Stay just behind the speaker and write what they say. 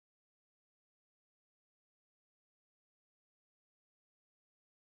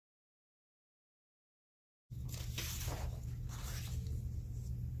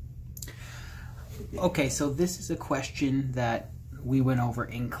Okay, so this is a question that we went over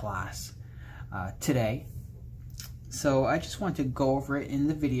in class today. So I just want to go over it in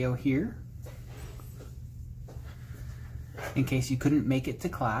the video here in case you couldn't make it to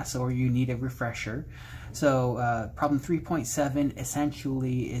class or you need a refresher. So problem 3.7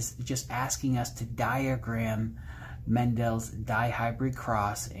 essentially is just asking us to diagram Mendel's dihybrid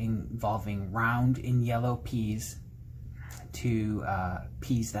cross involving round and yellow peas to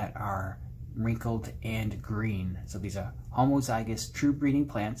peas that are wrinkled and green. So these are homozygous true breeding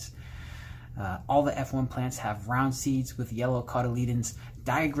plants. All the F1 plants have round seeds with yellow cotyledons.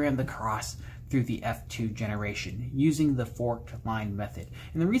 Diagram the cross through the F2 generation using the forked line method.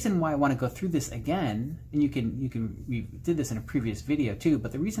 And the reason why I want to go through this again, and we did this in a previous video too,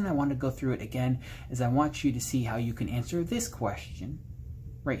 but the reason I want to go through it again is I want you to see how you can answer this question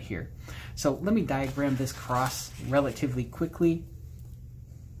right here. So let me diagram this cross relatively quickly.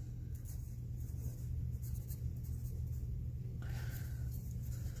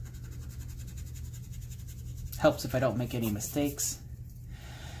 Helps if I don't make any mistakes.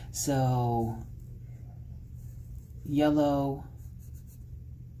 So yellow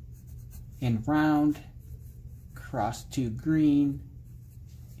and round cross to green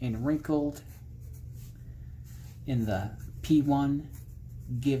and wrinkled in the P1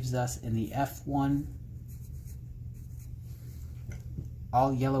 gives us in the F1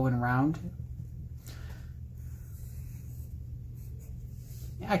 all yellow and round.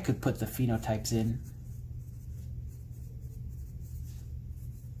 I could put the phenotypes in.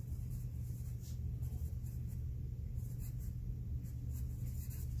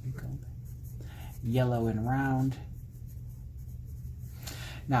 Yellow and round.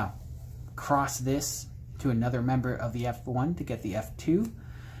 Now cross this to another member of the F1 to get the F2,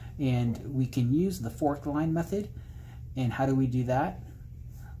 and we can use the forked line method. And how do we do that?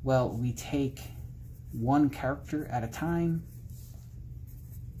 Well, we take one character at a time,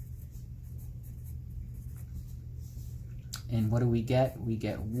 and what do we get? We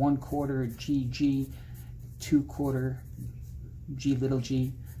get 1/4 GG, 2/4 G little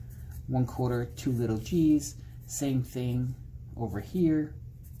g, 1/4 2 little g's. Same thing over here.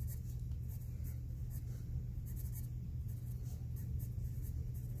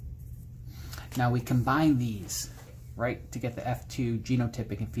 Now we combine these, right, to get the F2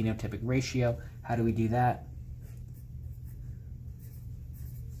 genotypic and phenotypic ratio. How do we do that?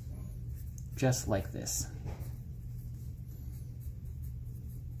 Just like this.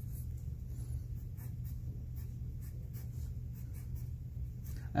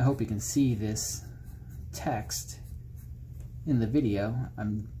 I hope you can see this text in the video.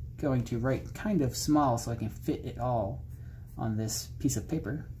 I'm going to write kind of small so I can fit it all on this piece of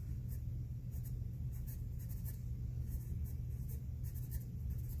paper.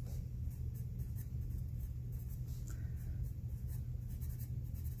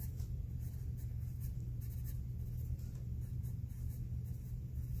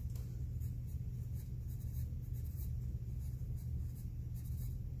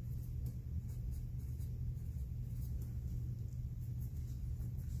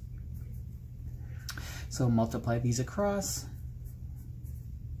 So multiply these across.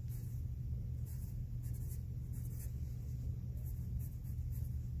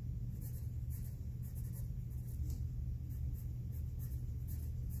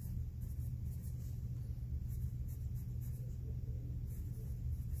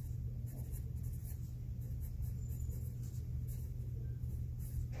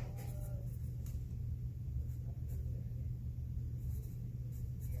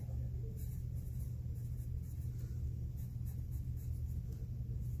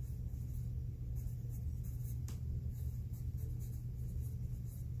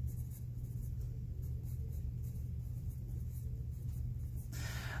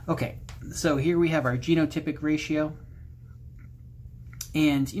 Okay, so here we have our genotypic ratio.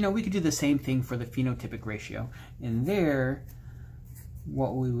 And, we could do the same thing for the phenotypic ratio. And there,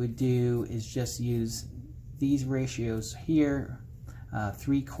 what we would do is just use these ratios here,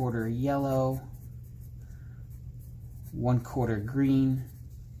 3/4 yellow, 1/4 green,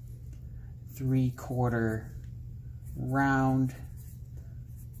 3/4 round,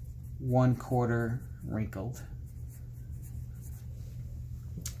 1/4 wrinkled.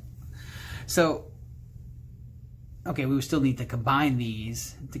 So, okay, we still need to combine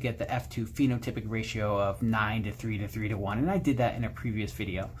these to get the F2 phenotypic ratio of 9:3 to 3:1, and I did that in a previous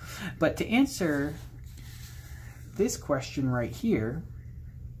video. But to answer this question right here,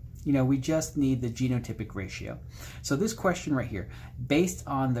 we just need the genotypic ratio. So this question right here, based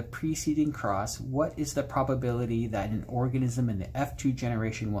on the preceding cross, what is the probability that an organism in the F2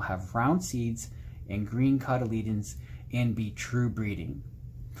 generation will have round seeds and green cotyledons and be true breeding.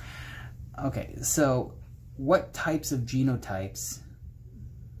 Okay, so what types of genotypes,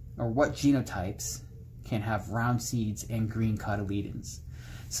 or what genotypes can have round seeds and green cotyledons?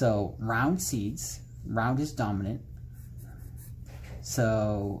 So round seeds, round is dominant,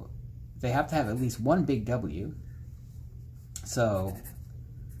 so they have to have at least one big W. So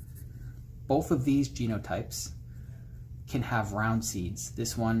both of these genotypes can have round seeds.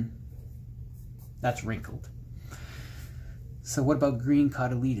 This one, that's wrinkled. So what about green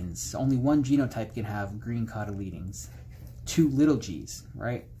cotyledons? Only one genotype can have green cotyledons. 2 little g's,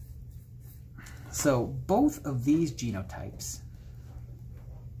 right? So both of these genotypes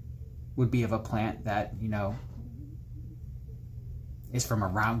would be of a plant that, you know, is from a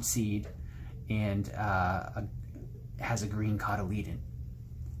round seed and has a green cotyledon.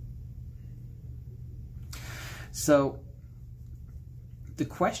 So the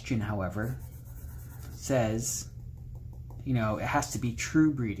question, however, says, you know, it has to be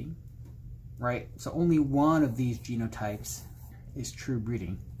true breeding, right? So only one of these genotypes is true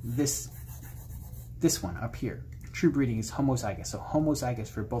breeding. This one up here, true breeding, is homozygous. So homozygous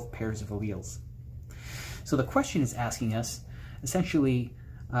for both pairs of alleles. So the question is asking us, essentially,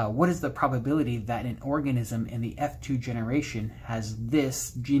 what is the probability that an organism in the F2 generation has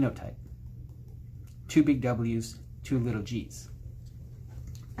this genotype? 2 big W's, 2 little g's.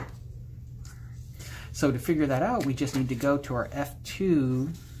 So to figure that out, we just need to go to our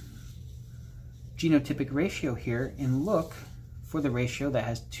F2 genotypic ratio here and look for the ratio that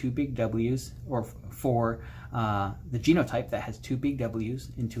has 2 big W's, or for the genotype that has 2 big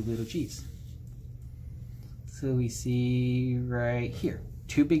W's and 2 little g's. So we see right here,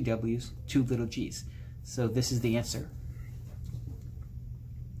 2 big W's, 2 little g's. So this is the answer.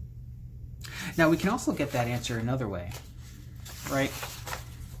 Now we can also get that answer another way, right?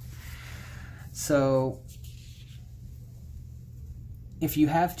 So if you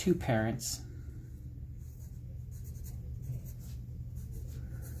have 2 parents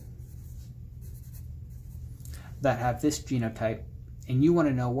that have this genotype, and you want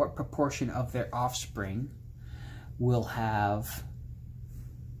to know what proportion of their offspring will have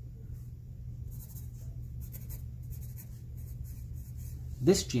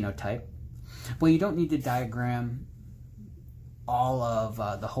this genotype, well, you don't need to diagram all of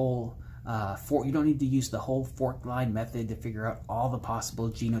the whole you don't need to use the whole forked line method to figure out all the possible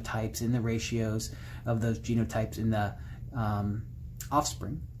genotypes and the ratios of those genotypes in the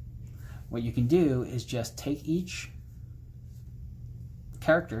offspring. What you can do is just take each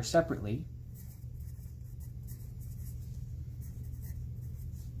character separately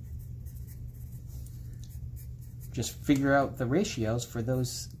just figure out the ratios for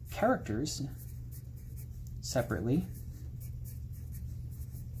those characters separately.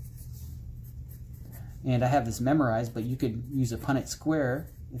 And I have this memorized, but you could use a Punnett square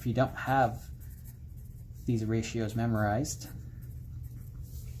if you don't have these ratios memorized.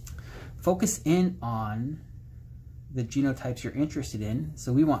 Focus in on the genotypes you're interested in.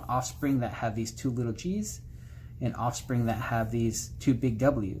 So we want offspring that have these 2 little g's and offspring that have these 2 big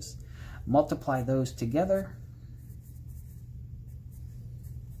W's. Multiply those together.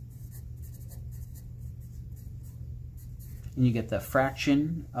 And you get the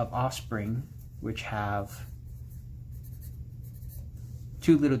fraction of offspring which have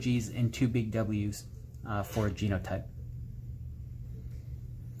 2 little g's and 2 big W's for a genotype.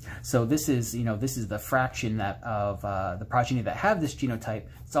 So this is, you know, this is the fraction that of the progeny that have this genotype.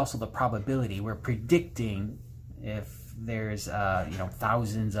 It's also the probability. We're predicting if there's you know,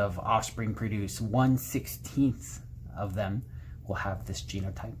 thousands of offspring produced, 1/16 of them will have this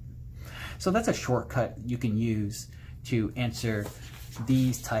genotype. So that's a shortcut you can use to answer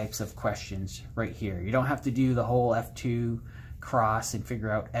these types of questions right here. You don't have to do the whole F2 cross and figure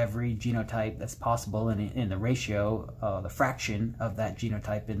out every genotype that's possible in the ratio, the fraction of that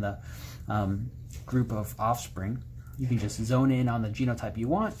genotype in the group of offspring. You can just zone in on the genotype you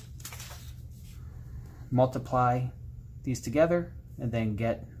want, multiply these together, and then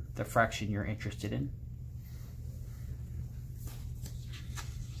get the fraction you're interested in.